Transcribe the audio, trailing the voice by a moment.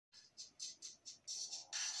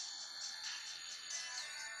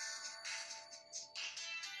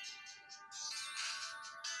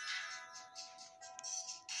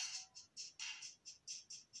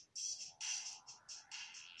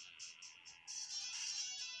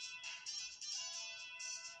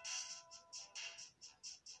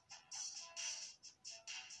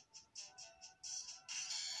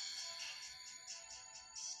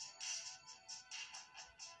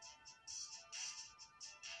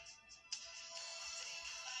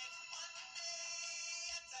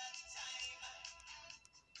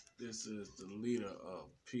This is the leader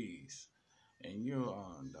of peace, and you're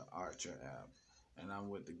on the Archer app. And I'm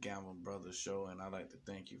with the Gamble Brothers Show, and I'd like to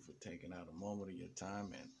thank you for taking out a moment of your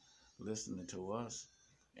time and listening to us.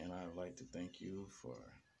 And I'd like to thank you for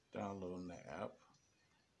downloading the app.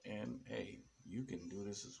 And hey, you can do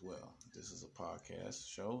this as well. This is a podcast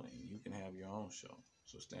show, and you can have your own show.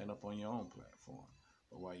 So stand up on your own platform.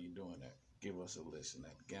 But while you're doing that, give us a listen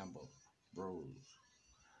at Gamble Bros.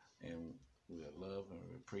 And we love and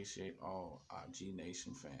we appreciate all our G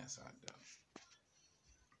Nation fans out there.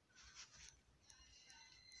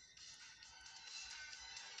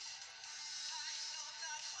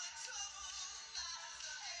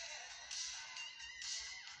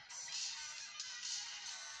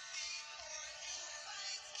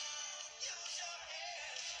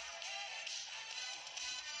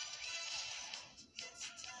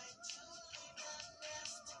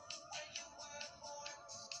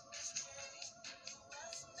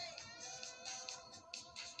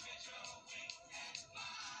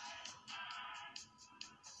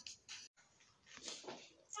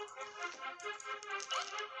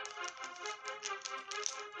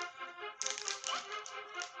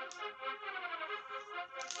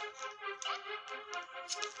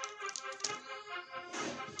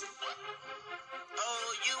 Oh,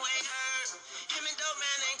 you ain't heard. Him and Dope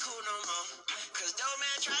Man ain't cool no more. Cause Dope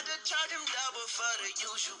Man tried to charge him double for the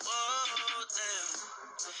usual. Damn.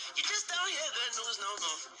 You just don't hear the news no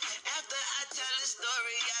more. After I tell the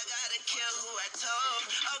story, I gotta kill who I told.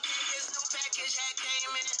 Okay, his new package had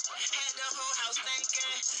came in. Had the whole house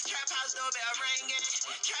thinking. Trap house doorbell ringing.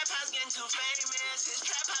 Trap house getting too famous. His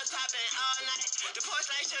trap house popping all night. The porch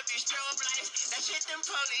light should be strobe lights. That shit them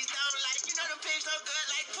police don't like. You know them pigs no good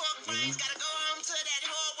like pork rinds. Gotta go home to that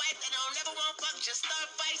whole wife that don't never want fuck, just start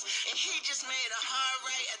fights. And he just made a hard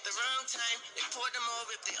right at the wrong time. They poured him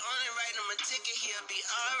over. If they only write him a ticket, he'll be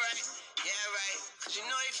alright. Yeah, right. Cause you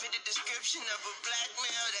know he fit the description of a black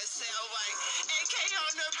male that sell white. AK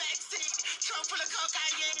on the backseat, trunk full of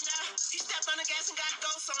cocaine. He stepped on the gas and got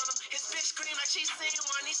ghosts on him. His bitch screamed like she seen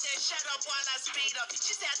one. He said, shut up while I speed up.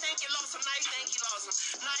 She said, I think you lost him. Now you think you lost him.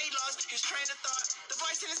 Now he lost his train of thought. The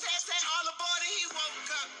voice in his head said, all aboard, and he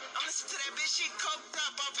woke up. I'm listening to that bitch, she coked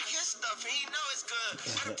up off of his stuff, and he know it's good.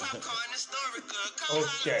 Got a popcorn, the story good. Come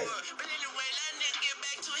Okay. Hollywood. But anyway, let nigga get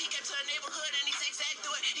back to it. He got to a neighborhood and he zigzagged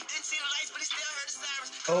through it. He didn't see the lights, but he still heard the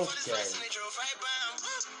sirens. Okay. And they drove right by him.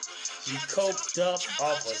 He coked up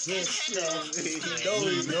off of his stuff. He He know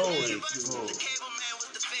it's The good. cable man was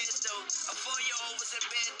the feds though. A 4-year-old was in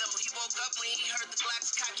bed though. He woke up when he heard the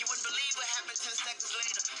Glocks cock. You wouldn't believe what happened 10 seconds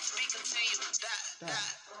later. Speak continue.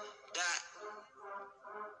 Dot.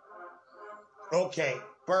 Okay.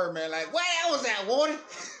 Birdman, like, what was that, Wardy?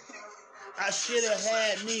 I should have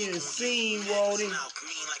had me a scene, Wody.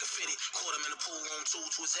 Mean like a fitted. Caught him in the pool room, tool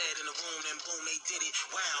to his head in the room, then boom, they did it.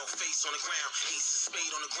 Wow, face on the ground, ace of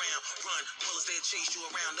spade on the ground. Run, bullets they'll chase you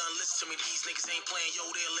around. Done listen to me, these niggas ain't playing. Yo,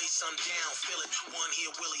 they'll lay some down, feel it. One here,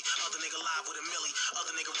 Willie, other nigga live with a millie.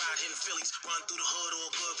 Other nigga ride in Phillies, run through the hood all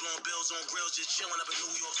good, blowing bills on grills, just chilling up in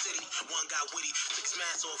New York City. One got witty, took his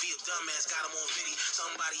mask off, he a dumbass, got him on viddy.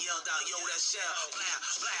 Somebody yelled out, yo, that shell, blah,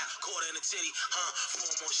 blah, caught in the titty,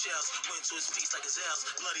 4 more shells, went to his face like gazelles,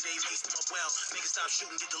 bloody they laced him up well. Niggas stop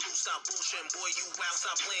shooting, get the loot, stop bullshitting, boy, you wild,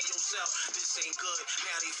 stop playing yourself. This ain't good,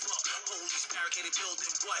 now they fuck, police barricaded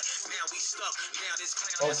building, what? Now we stuck, now this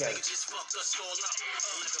clown ass nigga just fucked us all up.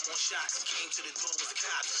 11 more shots, came to the door with the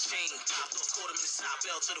cops, chain popped off, caught him in the side,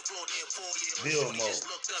 fell to the floor, then 4 years. Bill He just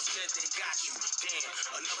looked up, said they got you. Damn,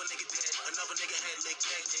 another nigga dead, another nigga head licked,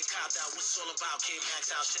 dead, they copped out. What's all about? Kid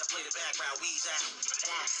Max out, chef play the background, we's out.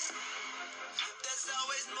 There's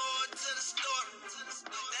always more to the story.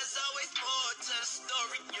 There's always more to the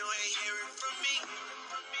story. You ain't hearing from me.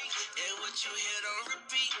 And what you hear don't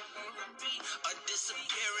repeat. Or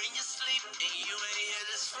disappear in your sleep. And you ain't hear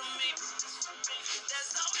this from me.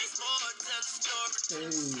 There's always more to the story.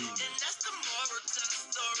 And that's the moral to the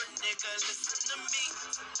story, nigga. Listen to me.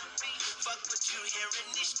 Fuck what you hear in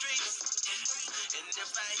these streets. And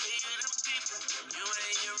if I hear you them people, you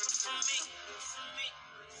ain't hearing from me.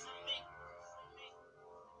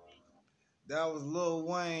 That was Lil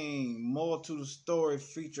Wayne, More to the Story,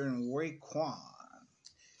 featuring Raekwon.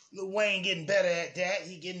 Lil Wayne getting better at that.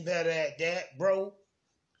 He getting better at that, bro.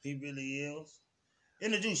 He really is.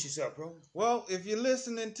 Introduce yourself, bro. Well, if you're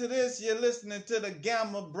listening to this, you're listening to the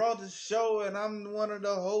Gamma Brothers Show, and I'm one of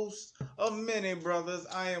the hosts of many brothers.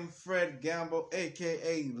 I am Fred Gamble,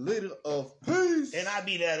 a.k.a. Leader of Peace. And I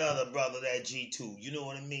be that other brother, that G2. You know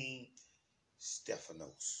what I mean?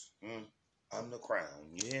 Stephanos. I'm the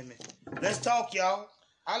crown. You hear me? Let's talk, y'all.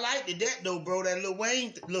 I liked that though, bro. That Lil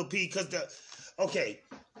Wayne, Lil P, because okay.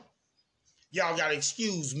 Y'all gotta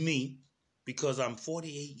excuse me because I'm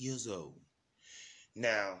 48 years old.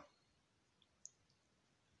 Now,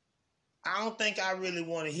 I don't think I really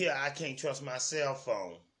want to hear I can't trust my cell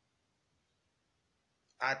phone.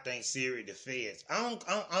 I think Siri the feds. I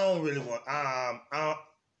don't really want.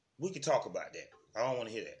 We can talk about that. I don't want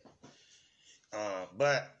to hear that.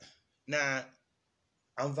 But now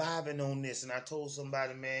I'm vibing on this, and I told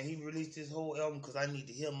somebody, man, he released this whole album because I need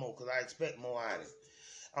to hear more, because I expect more out of it.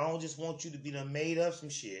 I don't just want you to be done made up some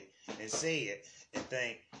shit and say it and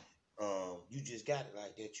think you just got it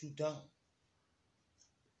like that. You don't.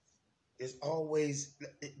 It's always,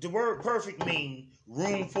 the word perfect means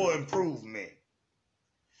room for improvement.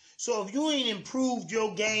 So if you ain't improved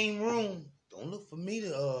your game room, don't look for me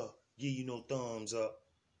to give you no thumbs up.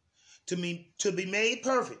 To be made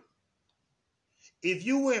perfect. If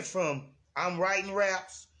you went from I'm writing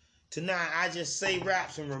raps to now I just say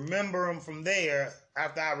raps and remember them from there,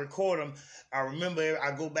 after I record them, I remember,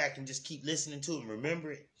 I go back and just keep listening to it and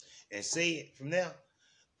remember it and say it from there.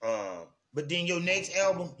 But then your next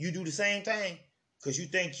album, you do the same thing because you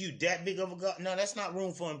think you that big of a god. No, that's not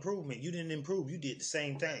room for improvement. You didn't improve. You did the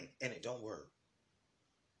same thing, and it don't work.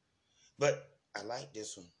 But I like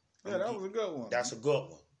this one. Yeah, that was a good one. That's a good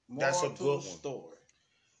one. That's a good one. Story.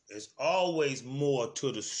 There's always more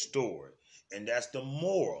to the story, and that's the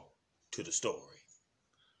moral to the story.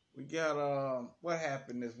 We got what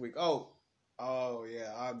happened this week? Oh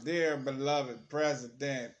yeah, our dear beloved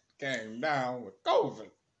president came down with COVID.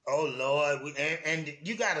 Oh Lord, and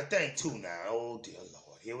you got to think too now. Oh dear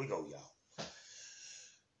Lord, here we go,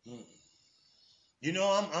 y'all. You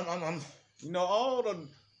know, I'm. You know, all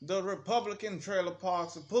the Republican trailer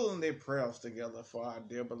parks are pulling their prayers together for our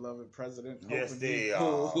dear beloved president. Yes, they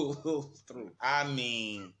are. Through. I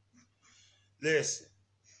mean, listen.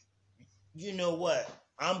 You know what?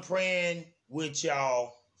 I'm praying with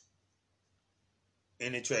y'all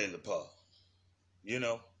in the trailer park. You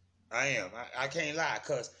know, I am. I can't lie,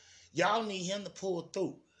 because y'all need him to pull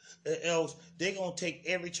through. Else, they're going to take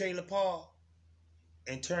every trailer park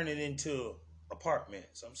and turn it into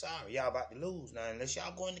apartments. I'm sorry. Y'all about to lose now unless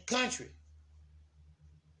y'all go in the country.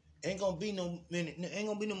 Ain't going to be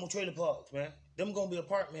no more trailer parks, man. Them going to be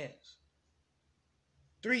apartments.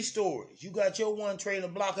 3 stories. You got your one trailer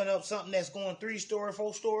blocking up something that's going 3 stories,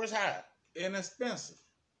 4 stories high. Inexpensive.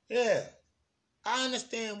 Yeah. I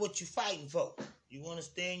understand what you're fighting for. You want to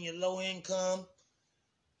stay in your low income,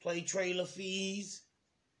 play trailer fees.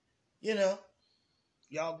 You know,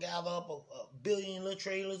 y'all gather up a billion little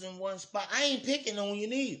trailers in one spot. I ain't picking on you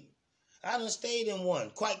neither. I done stayed in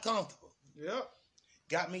one, quite comfortable. Yep.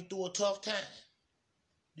 Got me through a tough time.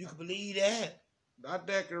 You can believe that. I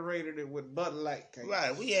decorated it with Bud Light cake.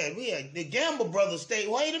 Right, we had the Gamble Brothers stay.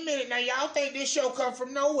 Wait a minute, now y'all think this show come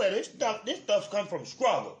from nowhere? This stuff come from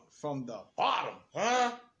struggle, from the bottom,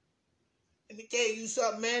 huh? Let me tell you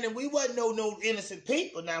something, man. And we wasn't no innocent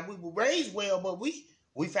people. Now we were raised well, but we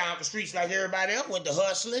found the streets like everybody else. Went to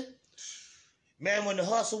hustling, man. When the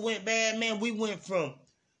hustle went bad, man, we went from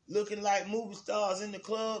looking like movie stars in the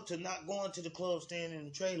club to not going to the club, staying in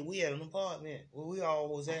the trailer. We had an apartment where we all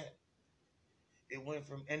was at. It went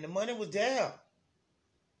from, and the money was there.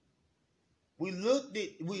 We looked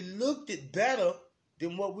it better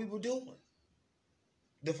than what we were doing.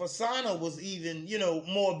 The facade was even,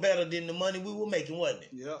 more better than the money we were making, wasn't it?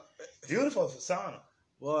 Yep. Beautiful facade.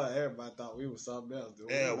 Boy, everybody thought we was something else,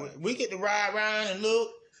 dude. Yeah, we get to ride around and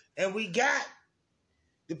look, and we got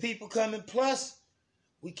the people coming. Plus,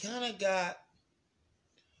 we kind of got,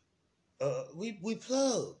 we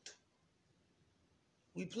plugged.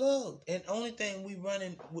 We plugged. And the only thing we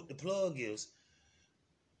running with the plug is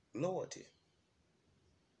loyalty.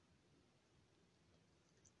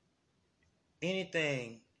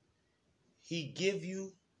 Anything he give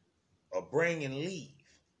you or bring and leave,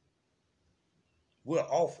 we're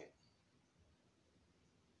off it.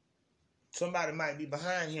 Somebody might be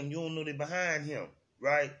behind him. You don't know they're behind him,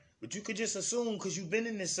 right? But you could just assume, because you've been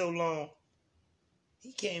in this so long,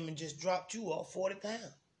 he came and just dropped you off 40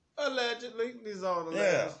 pounds. Allegedly. These are the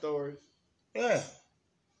last stories. Yeah.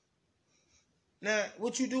 Now,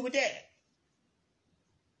 what you do with that?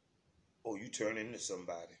 Oh, you turn into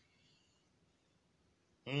somebody.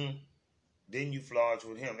 Then you flodge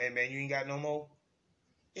with him. Hey, man, you ain't got no more?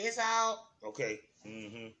 It's out. Okay.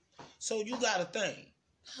 So you got to think.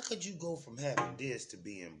 How could you go from having this to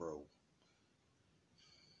being broke?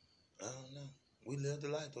 I don't know. We lived the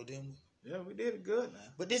life, though, didn't we? Yeah, we did it good now.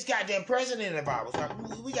 But this goddamn president of ours,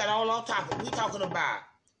 we got all our topic. We talking about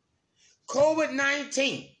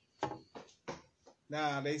COVID-19.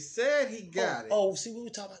 Now, they said he got it. Oh, see, we were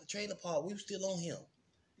talking about the trailer park. We were still on him.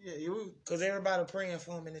 Yeah, you. Cause everybody praying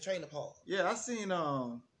for him in the trailer park. Yeah, I seen.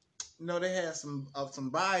 They had some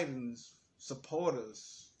Biden's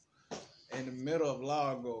supporters in the middle of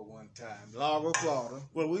Largo one time, Largo, Florida.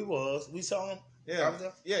 Well, we saw him. Yeah,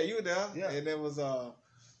 yeah, you were there. Yeah, and there was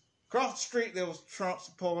across the street there was Trump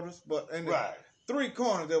supporters, but in the right. three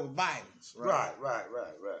corners there was Biden's. Right.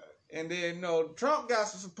 And then Trump got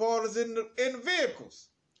some supporters in the vehicles.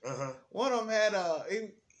 One of them had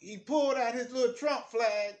he pulled out his little Trump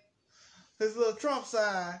flag, his little Trump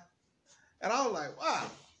sign, and I was like, wow,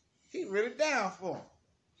 he really down for him.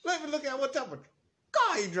 Let me look at what type of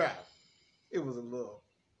car he driving. It was a little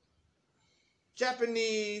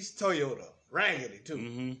Japanese Toyota, raggedy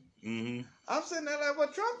too. I'm sitting there like, well,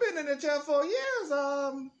 Trump been in the chair for years.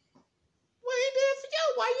 What he did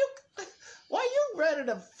for you? Why you ready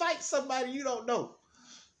to fight somebody you don't know?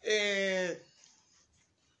 And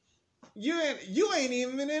you ain't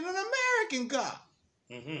even in an American car.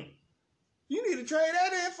 You need to trade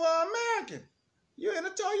that in for an American. You're in a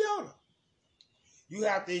Toyota. You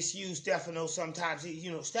have to excuse Stefanos sometimes.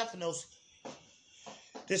 Stefanos,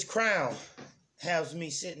 this crown has me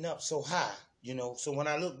sitting up so high, So when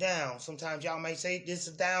I look down, sometimes y'all may say this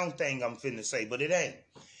is a down thing I'm finna say, but it ain't.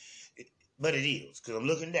 But it is, because I'm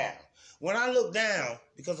looking down. When I look down,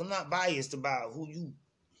 because I'm not biased about who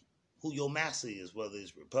your master is, whether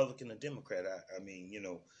it's Republican or Democrat, I mean,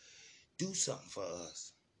 do something for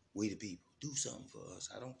us. We the people, do something for us.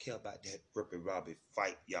 I don't care about that Rippy-Robbie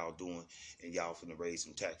fight y'all doing and y'all finna raise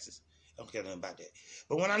some taxes. I don't care nothing about that.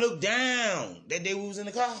 But when I look down, that day we was in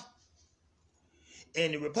the car,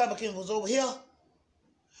 and the Republican was over here,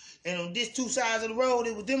 and on this two sides of the road,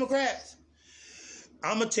 it was Democrats.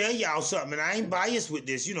 I'm going to tell y'all something, and I ain't biased with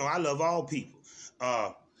this. I love all people.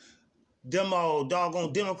 Them old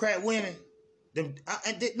doggone Democrat women, them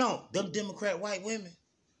Democrat white women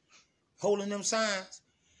holding them signs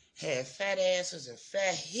had fat asses and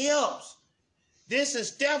fat hips. This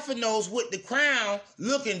is Stefanos with the crown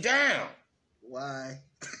looking down. Why?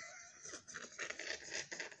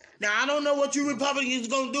 Now, I don't know what you Republicans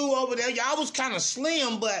going to do over there. Y'all was kind of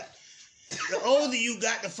slim, but the older you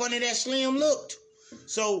got, the funny that slim looked.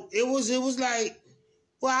 So it was like,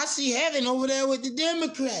 well, I see heaven over there with the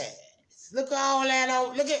Democrats. Look at all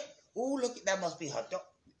that. Look at that must be her dog.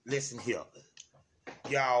 Listen here,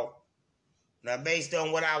 y'all. Now, based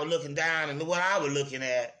on what I was looking down and what I was looking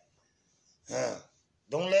at,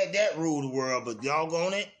 don't let that rule the world, but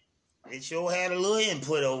doggone it, it sure had a little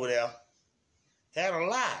input over there. Had a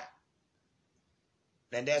lot.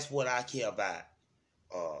 And that's what I care about.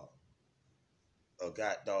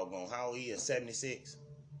 God doggone, how old he is, 76?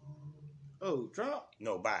 Oh, Trump?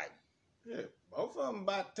 No, Biden. Yeah, both of them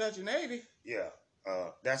about touching 80. Yeah,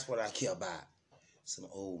 that's what I care about. Some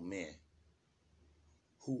old men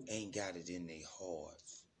who ain't got it in their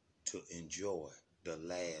hearts to enjoy the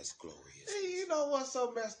last glorious. Hey, you know what's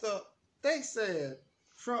so messed up? They said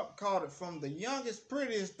Trump caught it from the youngest,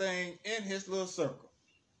 prettiest thing in his little circle.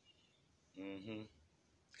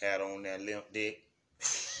 Had on that limp dick.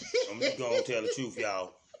 I'm just gonna tell the truth,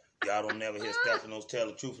 y'all. Y'all don't never hear Stefanos tell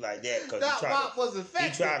the truth like that, because he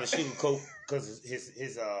tried to sugarcoat, because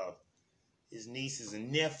his nieces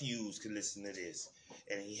and nephews can listen to this,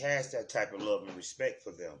 and he has that type of love and respect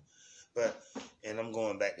for them. And I'm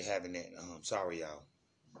going back to having that. Sorry, y'all.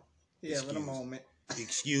 Yeah, in a moment.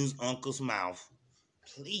 Excuse Uncle's mouth,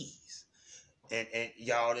 please. And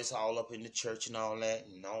y'all that's all up in the church and all that,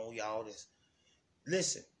 and all y'all that's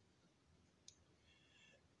listen.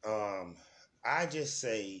 I just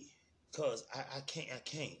say, cause I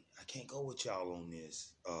can't go with y'all on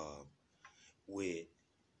this.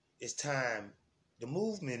 It's time. The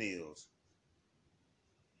movement is.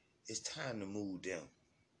 It's time to move them.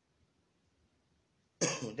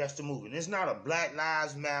 That's the movement. It's not a Black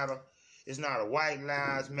Lives Matter. It's not a White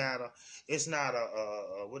Lives Matter. It's not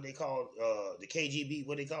a what they call the KGB.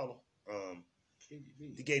 What they call them?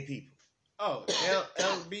 KGB. The gay people. Oh,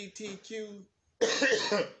 LGBTQ.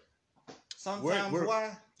 Sometimes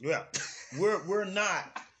why? Yeah, we're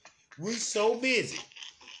not. We're so busy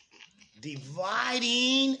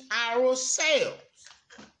dividing ourselves.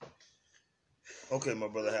 Okay, my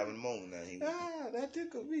brother having a moment now. That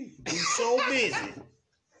tickled me. We're so busy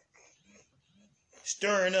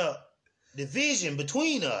stirring up division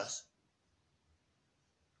between us.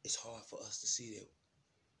 It's hard for us to see that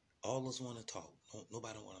all of us want to talk.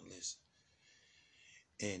 Nobody want to listen.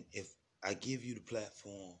 And if I give you the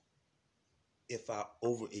platform, if I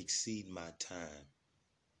over exceed my time,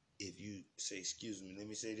 if you say, excuse me, let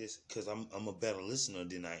me say this, because I'm a better listener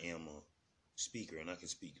than I am a speaker, and I can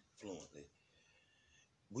speak fluently.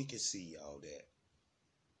 We can see all that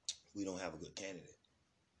we don't have a good candidate.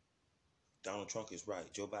 Donald Trump is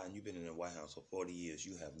right. Joe Biden, you've been in the White House for 40 years.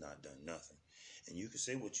 You have not done nothing. And you can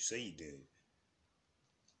say what you say you did.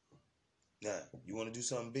 Now, you want to do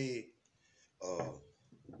something big?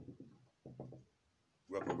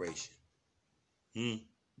 Reparation.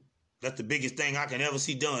 That's the biggest thing I can ever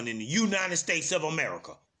see done in the United States of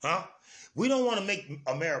America. Huh? We don't want to make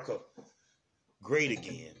America great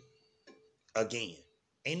again. Again.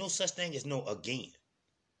 Ain't no such thing as no again.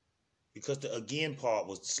 Because the again part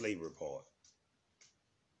was the slavery part.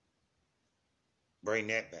 Bring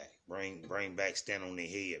that back. Bring back, stand on their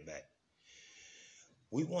head back.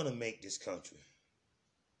 We want to make this country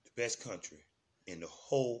the best country in the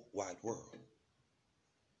whole wide world.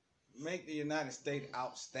 Make the United States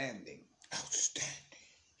outstanding. Outstanding.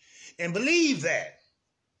 And believe that.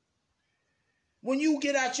 When you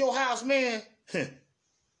get out your house, man,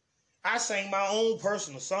 I sing my own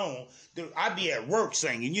personal song. I be at work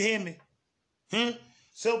singing. You hear me?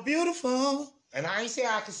 So beautiful. And I ain't say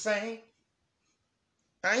I could sing.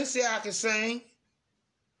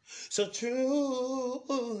 So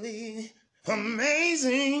truly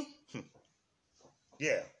amazing.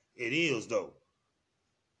 Yeah, it is though.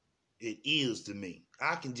 It is to me.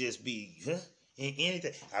 I can just be in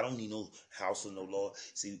anything. I don't need no house or no law.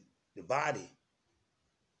 See, the body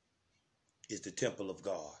is the temple of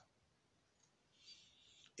God.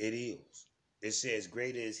 It is. It says,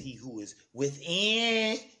 greater is he who is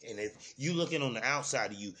within. And if you looking on the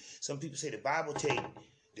outside of you, some people say the Bible take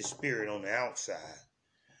the spirit on the outside.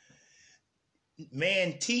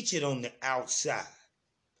 Man teach it on the outside.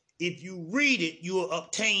 If you read it, you will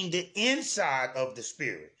obtain the inside of the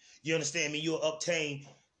spirit. You understand me? You'll obtain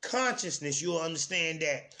consciousness. You'll understand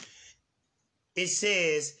that it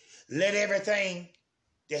says, let everything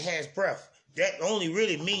that has breath. That only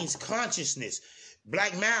really means consciousness.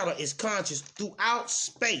 Black matter is conscious throughout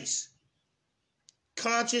space.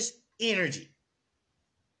 Conscious energy.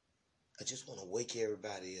 I just want to wake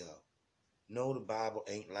everybody up. No, the Bible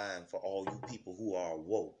ain't lying for all you people who are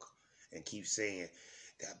woke and keep saying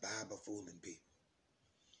that Bible fooling people.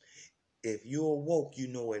 If you're woke, you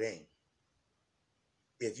know it ain't.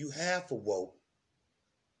 If you half awoke,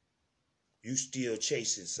 you still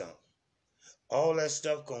chasing something. All that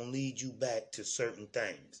stuff gonna lead you back to certain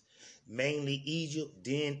things. Mainly Egypt,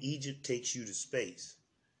 then Egypt takes you to space.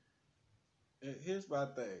 Here's my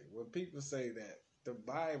thing. When people say that the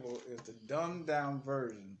Bible is the dumbed down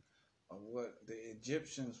version of what the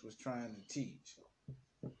Egyptians was trying to teach.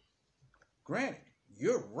 Granted,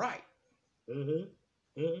 you're right.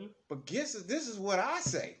 But this is what I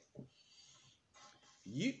say.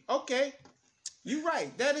 You're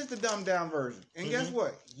right. That is the dumbed down version. And guess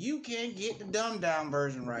what? You can't get the dumbed down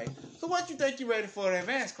version right. So what you think you're ready for the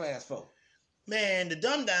advanced class for? Man, the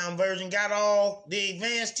dumbed down version got all the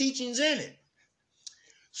advanced teachings in it.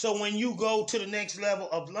 So when you go to the next level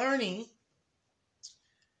of learning,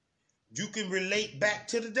 you can relate back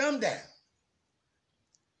to the dumbed down.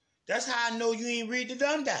 That's how I know you ain't read the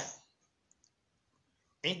dumbed down.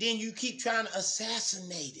 And then you keep trying to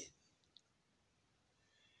assassinate it.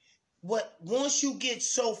 But once you get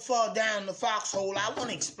so far down the foxhole, I want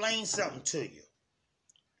to explain something to you.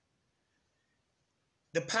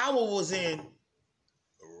 The power was in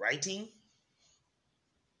writing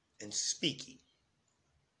and speaking.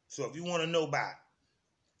 So if you want to know about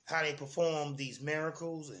how they perform these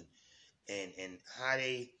miracles and how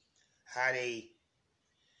they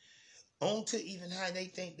on to even how they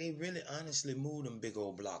think they really honestly move them big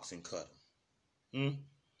old blocks and cut them.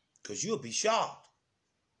 Because you'll be shocked.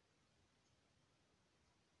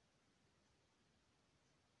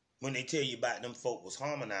 When they tell you about them folk was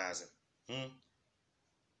harmonizing.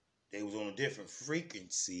 They was on a different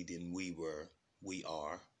frequency than we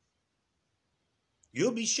are.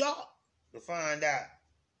 You'll be shocked to find out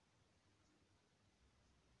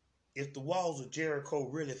if the walls of Jericho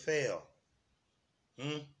really fell.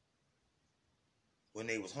 When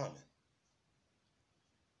they was humming.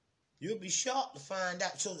 You'll be shocked to find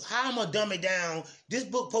out. So how am I dumb it down? This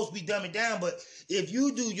book supposed to be dumb it down, but if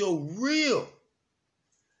you do your real,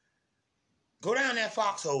 go down that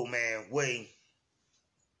foxhole, man, way.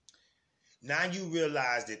 Now you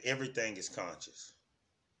realize that everything is conscious.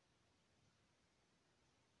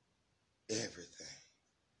 Everything.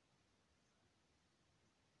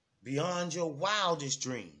 Beyond your wildest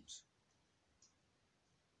dreams.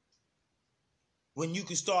 When you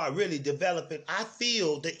can start really developing, I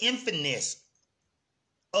feel the infiniteness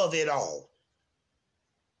of it all.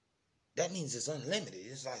 That means it's unlimited.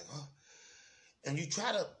 It's like, and you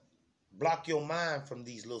try to block your mind from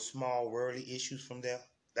these little small worldly issues from there.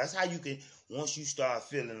 That's how you can, once you start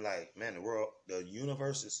feeling like, man, the world, the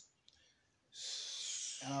universe is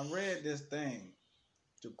And I read this thing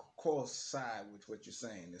to coincide with what you're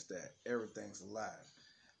saying is that everything's alive.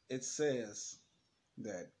 It says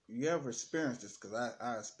that you ever experienced this, because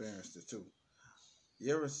I experienced it too.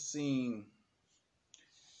 You ever seen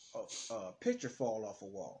a picture fall off a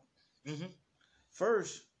wall? Mm-hmm.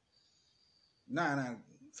 First,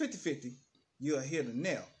 50-50, you'll hear the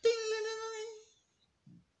nail. Ding, ding, ding,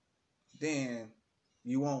 ding. Then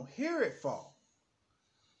you won't hear it fall.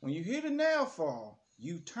 When you hear the nail fall,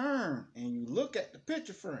 you turn and you look at the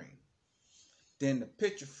picture frame. Then the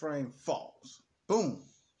picture frame falls. Boom.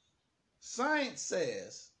 Science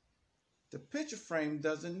says the picture frame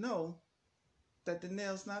doesn't know that the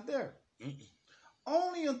nail's not there. Mm-mm.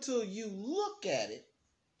 Only until you look at it,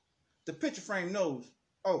 the picture frame knows,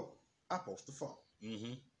 oh, I'm supposed to fall.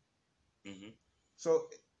 Mm-hmm. Mm-hmm. So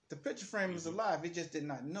the picture frame is alive. It just did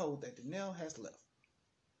not know that the nail has left.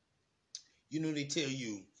 You know, they tell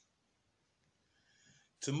you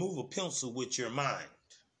to move a pencil with your mind.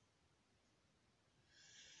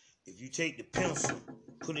 If you take the pencil,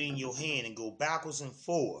 put it in your hand and go backwards and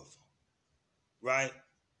forth, right?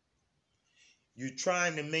 You're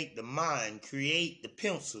trying to make the mind create the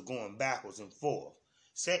pencil going backwards and forth.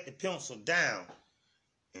 Set the pencil down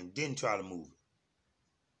and then try to move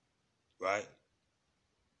it, right?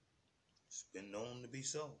 It's been known to be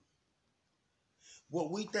so.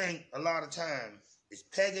 What we think a lot of times is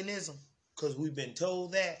paganism, because we've been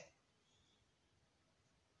told that,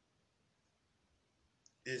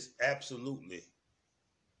 is absolutely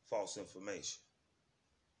false information.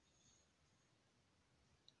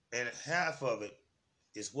 And half of it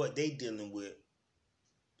is what they dealing with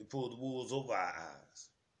to pull the wolves over our eyes.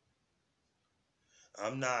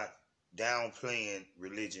 I'm not downplaying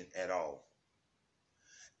religion at all.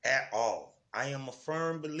 At all. I am a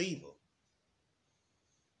firm believer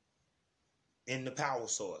in the power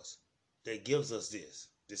source that gives us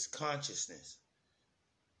this consciousness.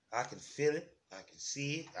 I can feel it, I can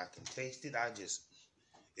see it, I can taste it,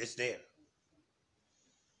 it's there.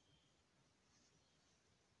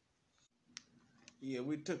 Yeah,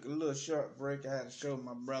 we took a little short break. I had to show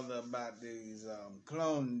my brother about these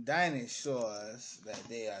clone dinosaurs that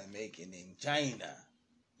they are making in China.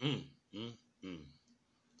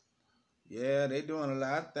 Yeah, they doing a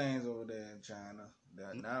lot of things over there in China.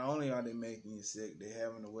 That not only are they making you sick, they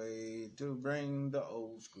having a way to bring the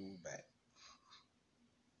old school back.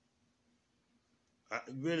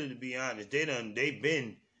 Really, to be honest, they've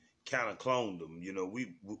been kind of cloned them. You know,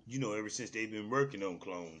 ever since they've been working on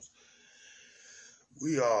clones,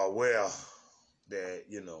 we are aware that,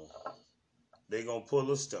 they gonna pull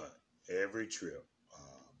a stunt every trip.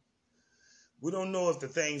 We don't know if the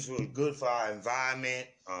things were good for our environment.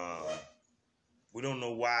 We don't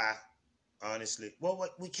know why, honestly. Well,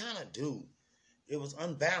 what we kind of do, it was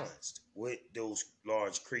unbalanced with those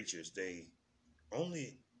large creatures. They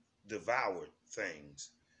only devoured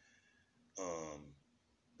things.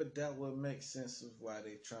 But that would make sense of why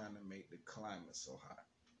they're trying to make the climate so hot.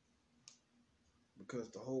 Because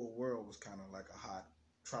the whole world was kind of like a hot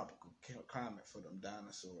tropical climate for them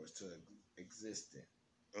dinosaurs to exist in.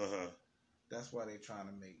 That's why they're trying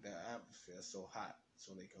to make that atmosphere so hot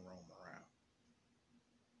so they can roam around.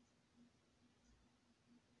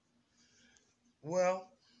 Well,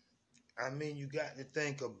 I mean, you got to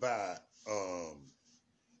think about a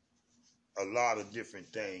lot of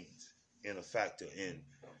different things in a factor in.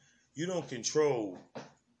 You don't control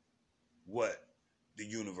what the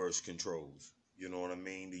universe controls. You know what I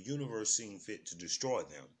mean? The universe seemed fit to destroy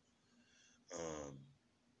them.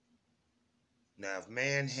 Now, if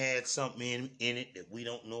man had something in it that we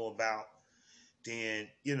don't know about, then,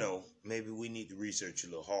 maybe we need to research a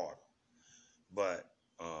little harder. But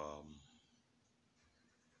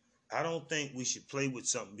I don't think we should play with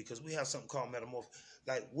something, because we have something called metamorphosis.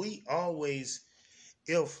 Like, we always,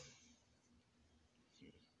 I don't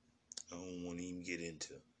want to even get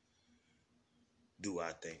into, do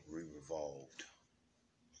I think we revolved,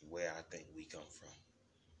 where I think we come from.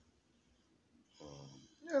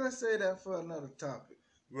 Yeah, let's say that for another topic.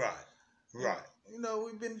 Right.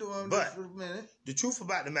 We've been doing this for a minute. The truth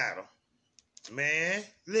about the matter, man,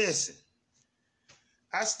 listen,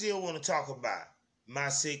 I still want to talk about my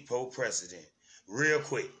sick po president real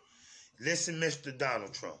quick. Listen, Mr.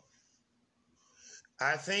 Donald Trump,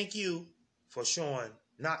 I thank you for showing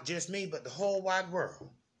not just me, but the whole wide world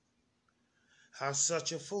how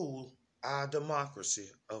such a fool our democracy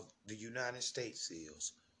of the United States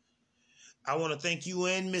is. I want to thank you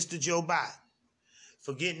and Mr. Joe Biden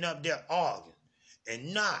for getting up there arguing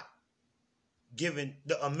and not giving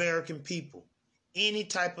the American people any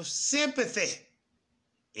type of sympathy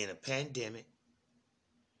in a pandemic.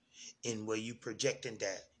 in where you projecting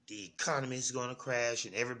that the economy is going to crash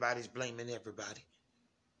and everybody's blaming everybody.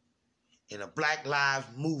 In a Black Lives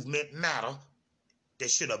Movement matter that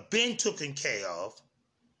should have been taken care of,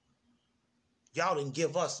 y'all didn't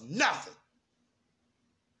give us nothing.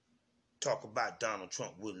 Talk about Donald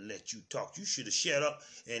Trump wouldn't let you talk. You should have shut up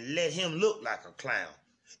and let him look like a clown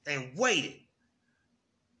and waited.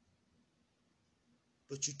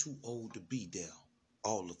 But you're too old to be there,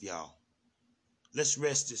 all of y'all. Let's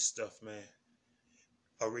rest this stuff, man.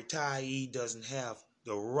 A retiree doesn't have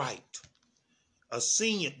the right. A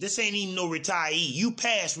senior, this ain't even no retiree. You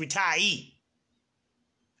past retiree.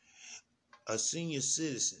 A senior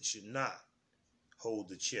citizen should not hold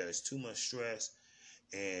the chair. It's too much stress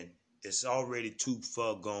and it's already too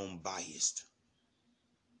far gone biased.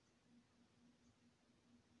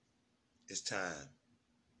 It's time.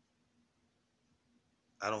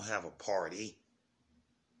 I don't have a party.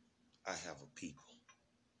 I have a people.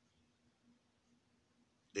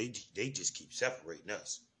 They just keep separating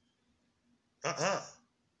us.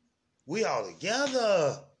 We all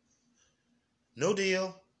together. No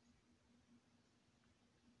deal.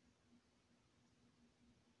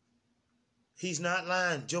 He's not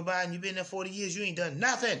lying. Joe Biden, you've been there 40 years. You ain't done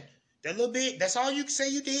nothing. That little bit, that's all you can say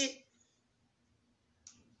you did.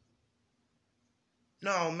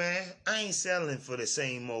 No, man, I ain't settling for the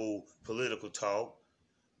same old political talk.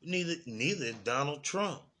 Neither is Donald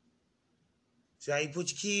Trump. See how you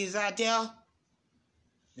put your kids out there?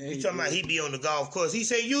 Yeah, you talking about he be on the golf course. He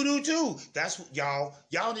said you do too. That's what y'all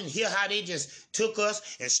didn't hear how they just took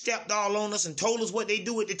us and stepped all on us and told us what they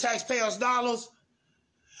do with the taxpayers' dollars?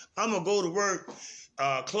 I'm going to go to work,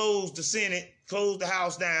 close the Senate, close the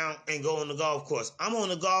House down, and go on the golf course. I'm on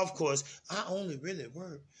the golf course. I only really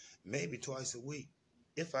work maybe twice a week.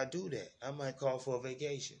 If I do that, I might call for a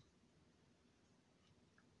vacation.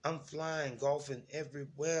 I'm flying, golfing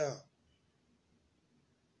everywhere.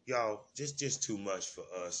 Y'all, just too much for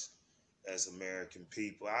us as American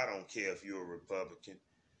people. I don't care if you're a Republican.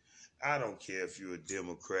 I don't care if you're a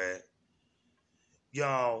Democrat.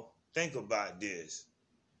 Y'all, think about this.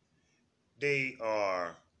 They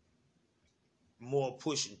are more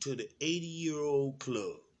pushing to the 80-year-old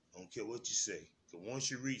club. I don't care what you say. Because once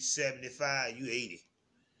you reach 75, you 80.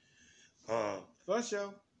 For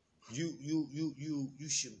sure. You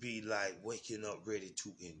should be like waking up ready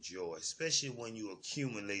to enjoy, especially when you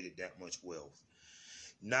accumulated that much wealth.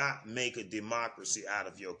 Not make a democracy out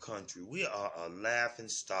of your country. We are a laughing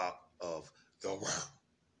stock of the world.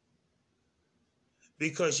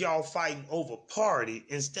 Because y'all fighting over party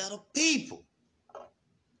instead of people.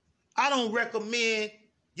 I don't recommend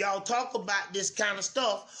y'all talk about this kind of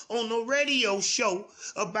stuff on the radio show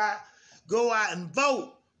about go out and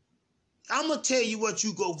vote. I'm going to tell you what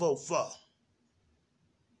you go vote for.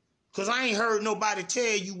 Because I ain't heard nobody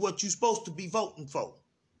tell you what you supposed to be voting for.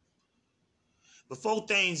 Before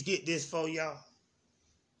things get this for y'all,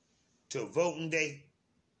 till voting day,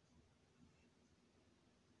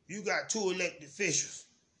 you got 2 elected officials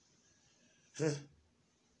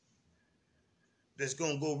that's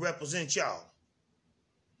going to go represent y'all.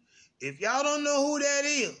 If y'all don't know who that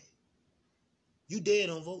is, you dead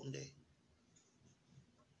on voting day.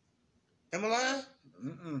 Am I lying?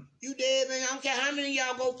 Mm-mm. You dead, man. I don't care how many of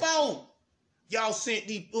y'all go vote. Y'all sent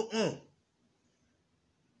these,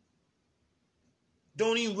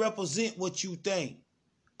 Don't even represent what you think.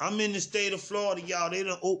 I'm in the state of Florida, y'all. They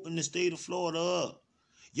done opened the state of Florida up.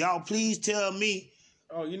 Y'all please tell me.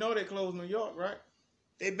 Oh, you know they closed New York, right?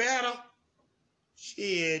 They better.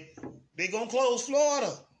 Shit. They gonna close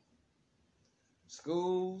Florida.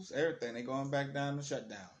 Schools, everything. They going back down to shut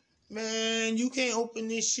down. Man, you can't open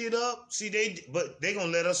this shit up. See, but they gonna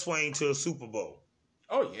let us swing to a Super Bowl.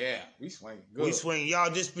 Oh, yeah. We swing good. We swing. Y'all,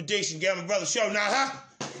 this prediction, Gavin Brother Show. Now,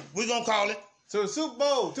 huh? We gonna call it. To the Super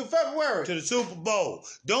Bowl, to February. To the Super Bowl.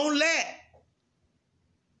 Don't let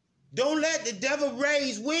the Devil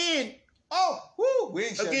Rays win. Oh, whoo, we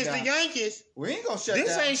ain't shutting against down. the Yankees. We ain't gonna shut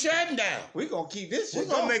this down. This ain't shutting down. We gonna keep this shit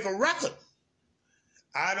We're gonna going. make a record.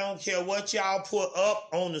 I don't care what y'all put up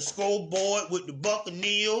on the scoreboard with the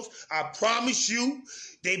Buccaneers. I promise you,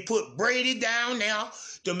 they put Brady down now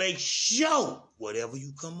to make sure whatever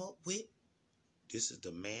you come up with, this is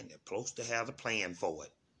the man that's supposed to have the plan for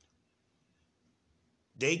it.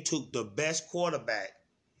 They took the best quarterback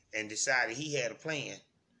and decided he had a plan.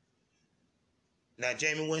 Now,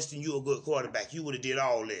 Jameis Winston, you a good quarterback. You would have did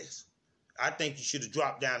all this. I think you should have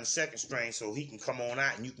dropped down the second string so he can come on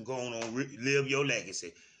out and you can go on and live your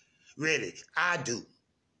legacy. Really, I do.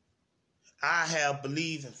 I have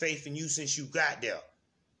believed and faith in you since you got there.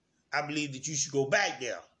 I believe that you should go back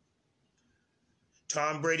there.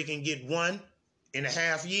 Tom Brady can get 1 in a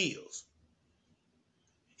half years.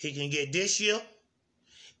 He can get this year,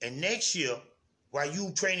 and next year, while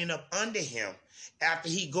you training up under him, after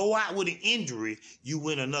he go out with an injury, you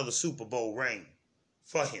win another Super Bowl ring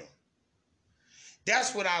for him.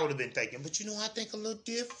 That's what I would have been thinking. But you know, I think a little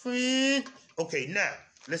different. Okay, now,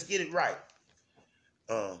 let's get it right.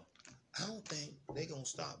 I don't think they're going to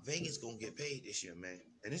stop. Vegas going to get paid this year, man.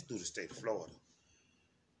 And it's through the state of Florida.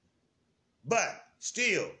 But,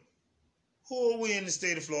 still, who are we in the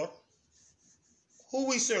state of Florida? Who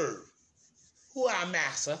we serve? Who our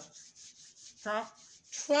master? Trump.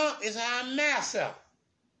 Trump is our master.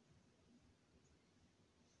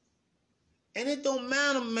 And it don't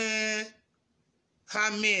matter, man,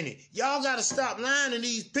 how many. Y'all got to stop lying to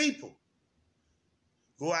these people.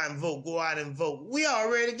 Go out and vote. Go out and vote. We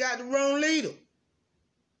already got the wrong leader.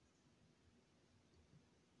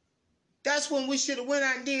 That's when we should have went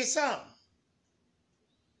out and did something.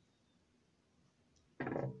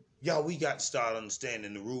 Y'all, we got to start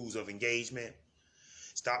understanding the rules of engagement.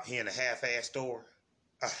 Stop hearing a half-ass story.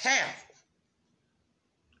 A half.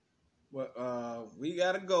 Well, we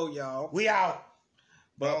gotta go, y'all. We out.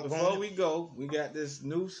 But before we go, we got this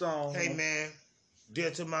new song. Hey, man.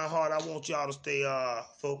 Dear to my heart, I want y'all to stay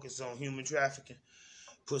focused on human trafficking.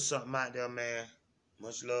 Put something out there, man.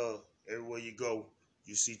 Much love. Everywhere you go,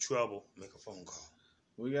 you see trouble, make a phone call.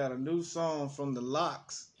 We got a new song from the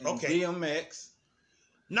Locks and Okay. DMX.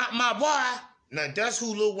 Not my boy. Now, that's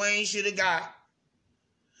who Lil Wayne should have got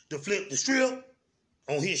to flip the strip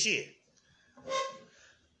on his shit.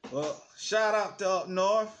 Well, shout out to Up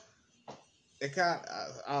North. It kind,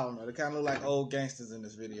 I don't know. They kind of look like old gangsters in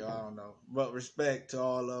this video. I don't know, but respect to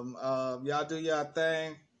all of them. Y'all do y'all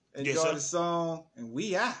thing. Enjoy Yes, sir. the song, and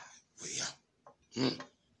we out. We out.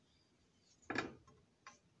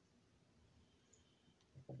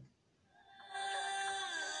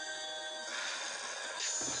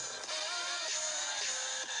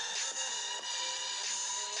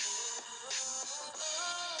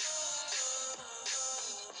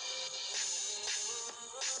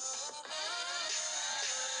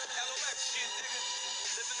 LOX shit, nigga.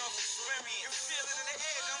 Living off experience. You feel it in the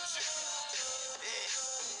air, don't you? Yeah.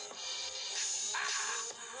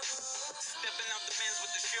 Stepping out the Benz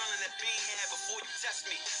with the feeling that being had before you test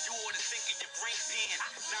me. You ought to think of your brain pan.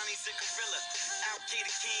 Donnie's a gorilla.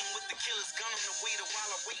 Alligator King with the killer's gun on the waiter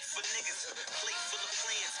while I wait for niggas. Plate full of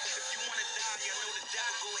plans. If you wanna die, you know the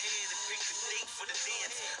die. Go ahead and pick the date for the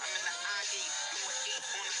dance. I'm in the I-8, do an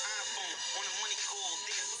 8 on the iPhone. On a money call,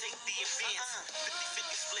 then take the advance.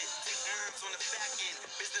 50-50 split, take lines on the back end.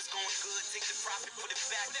 Business going good, take the profit, put it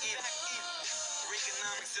back in.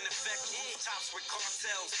 Reaganomics in effect, tops with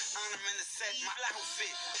cartels. Honor in the set, my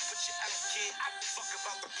outfit. Put your out, kid. Fuck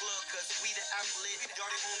about the plug, cause we the outlet.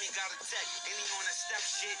 Dirty homie got a tech. Any on that step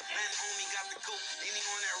shit. Man, homie got the coke. Any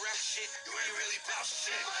on that rap shit. You ain't really bout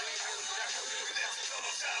shit. We left the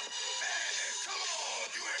doors out. Man, come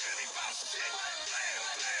on. You ain't really bout shit. Blam,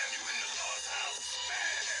 blam. You in the Lord's house.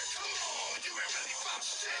 Man, come on. You ain't really bout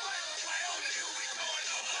shit. Why on the hill we going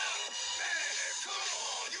all out? Man, come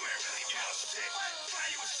on. You ain't really bout shit. Find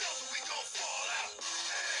you a shelter, we gon' fall out.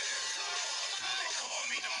 Man, come on. They call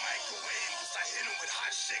me the microwave, cause I hit him with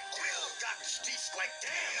hot shit grill. Got the streets like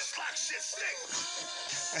damn, this lock shit stick.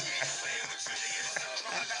 We ain't playing with you niggas.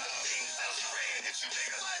 I got the things that I'm spraying at you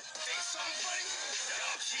niggas. Think something funny? Then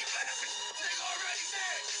I'll keep laughing. Nigga already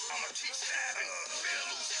dead. I'ma keep stabbing. Been a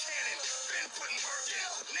loose cannon. Been putting work in.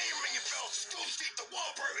 Name ring your bell. Schools deep the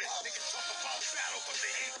wall bourbon. Niggas talk about battle, but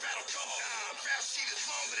they ain't battle dog. Rap sheet is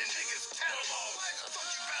longer than niggas catalog. Fuck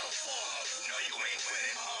you battle for. No, you ain't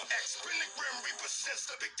winning. Been the Grim Reaper since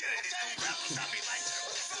the beginning. These new rappers got me like,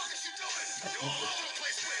 what the fuck is you doing? You all over the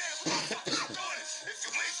place, man. What the fuck is you doing? If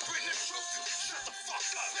you ain't spitting the truth, you shut the fuck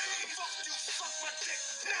up. Fuck you, suck my dick.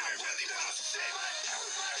 Now I really bout shit.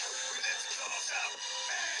 We let the dogs out.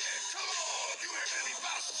 Man, come on. You ain't really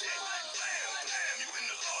bout shit. Blam, blam. You in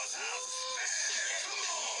the Lord's house. Man, come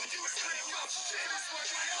on. You ain't really bout shit.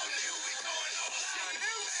 Why y'all knew we going all out? Man,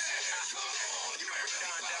 come on. You ain't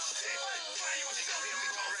really bout shit. Why you a shelter? We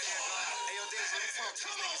gon' fall out. Hey, yo, Days, let me talk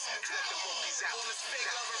to these niggas. Let the monkeys out. All this fake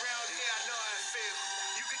love around here, I know how it feel.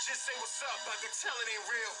 You could just say what's up, I could tell it ain't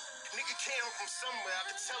real. Nigga came from somewhere, I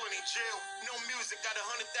could tell it ain't jail. No music, got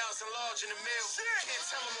 100,000 large in the mail. Can't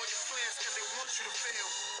tell them all your plans, cause they want you to fail.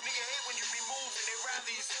 Nigga hate when you be moving, they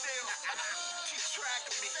rather you still. Keep track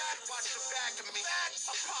of me, watch the back of me.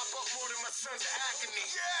 I pop up more than my son's agony.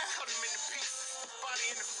 Cut him into pieces, body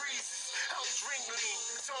in the freezers. Help drink lean,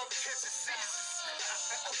 so I'm catching seasons.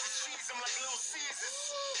 Overseas, I'm like Little Caesars.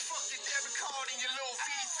 Fuck your debit card and your little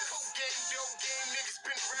visa. Coke game, dope game, niggas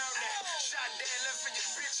been around that. Shot dead left in your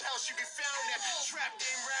bitch house, you can found that. Trap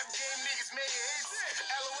game, rap game, niggas made hits.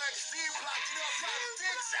 LOXD blocked it up,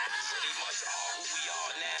 politics. Pretty much all who we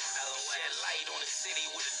are now. Shed light on the city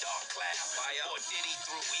with a dark cloud. Bought Diddy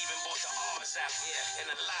through, even bought the R's out. And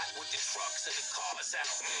a lot with the trucks and the cars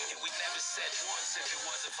out. And we never said once if it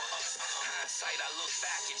wasn't for us. Hindsight, I look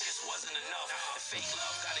back, it just wasn't enough. The fake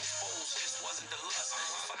love got exposed, just wasn't the lust.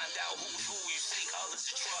 Find out who's who, you seek others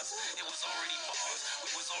to trust. It was already bars,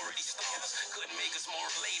 we was already stars. Couldn't make us more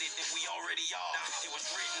related than we already are. It was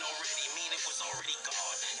written already, mean it was already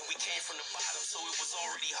God. And we came from the bottom, so it was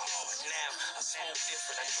already hard. Now, I smoke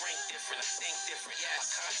different, I drink different, I think different. My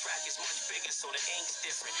contract is much bigger, so the ink's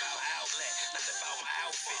different. My outlet, not about my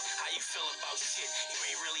outfit. How you feel about shit? You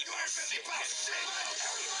ain't really about shit.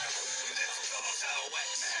 LOX.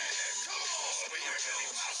 Come on, we ain't really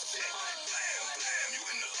about shit. Blam, blam, you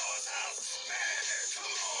in the Lord's house. Man,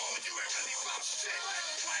 come on, you ain't really about shit.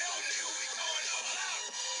 Why on nigga, we going all out.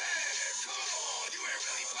 Man, come on, you ain't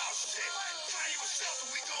really about shit. Find you a shelter,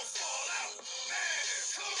 we gon' fall out. Man,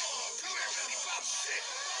 come on, you ain't really about shit.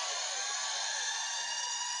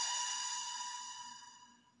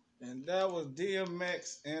 And that was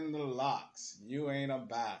DMX and the Locks. You ain't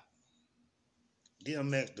about.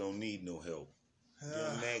 DMX don't need no help.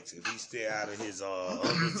 DMX, if he stay out of his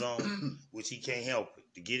other zone, which he can't help it,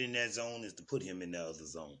 to get in that zone is to put him in the other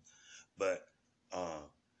zone. But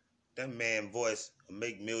that man voice will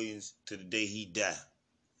make millions to the day he die.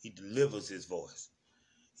 He delivers his voice.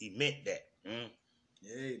 He meant that. Yeah,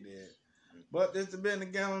 he did. But this has been the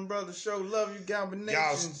Gambling Brothers Show. Love you, Gambling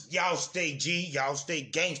Nations. Y'all stay G. Y'all stay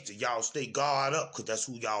gangster. Y'all stay guard up, because that's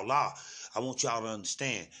who y'all are. I want y'all to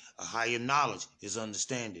understand. A higher knowledge is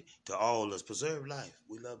understanding to all us. Preserve life.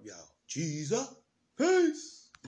 We love y'all. Jesus. Peace.